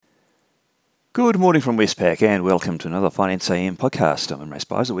Good morning from Westpac and welcome to another Finance AM podcast. I'm Imre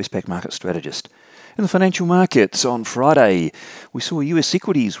Speiser, Westpac market strategist. In the financial markets on Friday, we saw US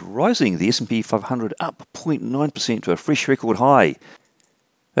equities rising, the S&P 500 up 0.9% to a fresh record high.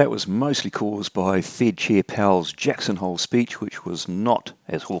 That was mostly caused by Fed Chair Powell's Jackson Hole speech, which was not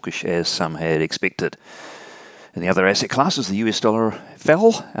as hawkish as some had expected. In the other asset classes, the US dollar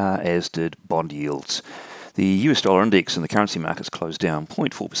fell, as did bond yields. The US dollar index in the currency markets closed down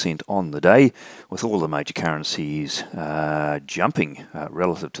 0.4% on the day, with all the major currencies jumping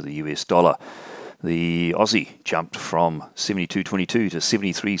relative to the US dollar. The Aussie jumped from 72.22 to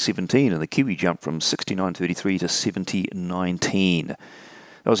 73.17, and the Kiwi jumped from 69.33 to 70.19.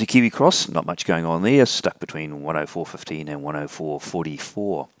 The Aussie Kiwi cross, not much going on there, stuck between 104.15 and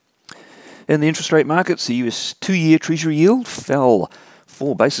 104.44. In the interest rate markets, the US 2-year Treasury yield fell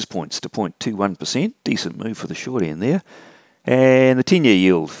 4 basis points to 0.21%, decent move for the short end there. And the 10-year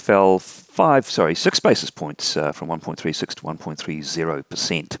yield fell 6 basis points from 1.36 to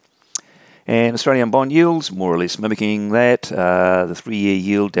 1.30%. And Australian bond yields, more or less mimicking that. The 3-year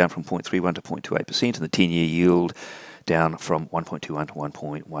yield down from 0.31 to 0.28%, and the 10-year yield down from 1.21 to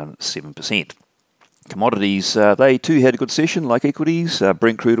 1.17%. Commodities, they too had a good session, like equities.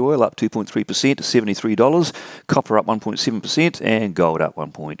 Brent crude oil up 2.3% to $73, copper up 1.7%, and gold up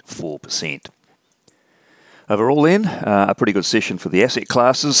 1.4%. Overall then, a pretty good session for the asset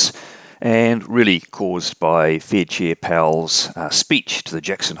classes, and really caused by Fed Chair Powell's speech to the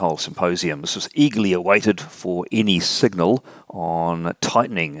Jackson Hole Symposium. This was eagerly awaited for any signal on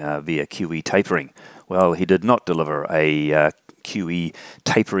tightening via QE tapering. Well, he did not deliver a QE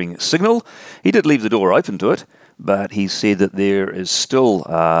tapering signal. He did leave the door open to it, but he said that there is still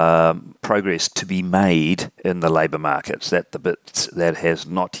progress to be made in the labour markets, that the bit that has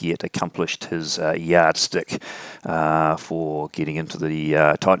not yet accomplished his yardstick for getting into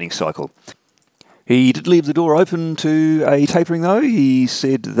the tightening cycle. He did leave the door open to a tapering though. He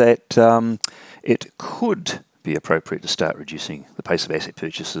said that it could be appropriate to start reducing the pace of asset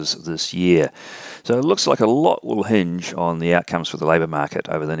purchases this year. So it looks like a lot will hinge on the outcomes for the labour market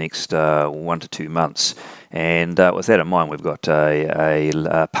over the next 1 to 2 months. And with that in mind, we've got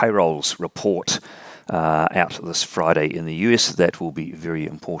a payrolls report out this Friday in the US that will be very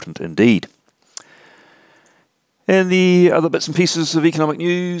important indeed. And the other bits and pieces of economic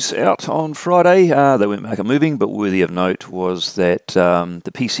news out on Friday, they weren't market moving, but worthy of note was that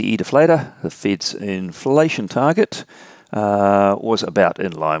the PCE deflator, the Fed's inflation target, was about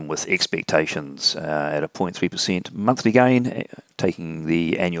in line with expectations at a 0.3% monthly gain, taking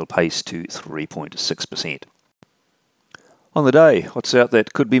the annual pace to 3.6%. On the day, what's out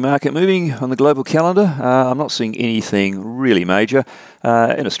that could be market moving on the global calendar? I'm not seeing anything really major.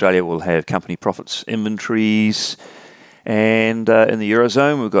 In Australia, we'll have company profits, inventories, and in the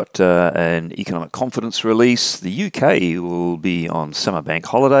Eurozone, we've got an economic confidence release. The UK will be on summer bank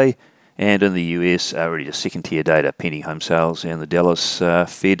holiday, and in the US, already the second-tier data, pending home sales, and the Dallas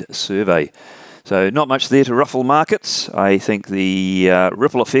Fed survey. So not much there to ruffle markets. I think the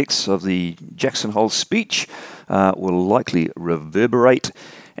ripple effects of the Jackson Hole speech will likely reverberate,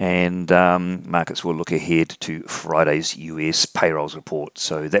 and markets will look ahead to Friday's US payrolls report.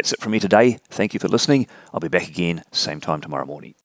 So that's it from me today. Thank you for listening. I'll be back again same time tomorrow morning.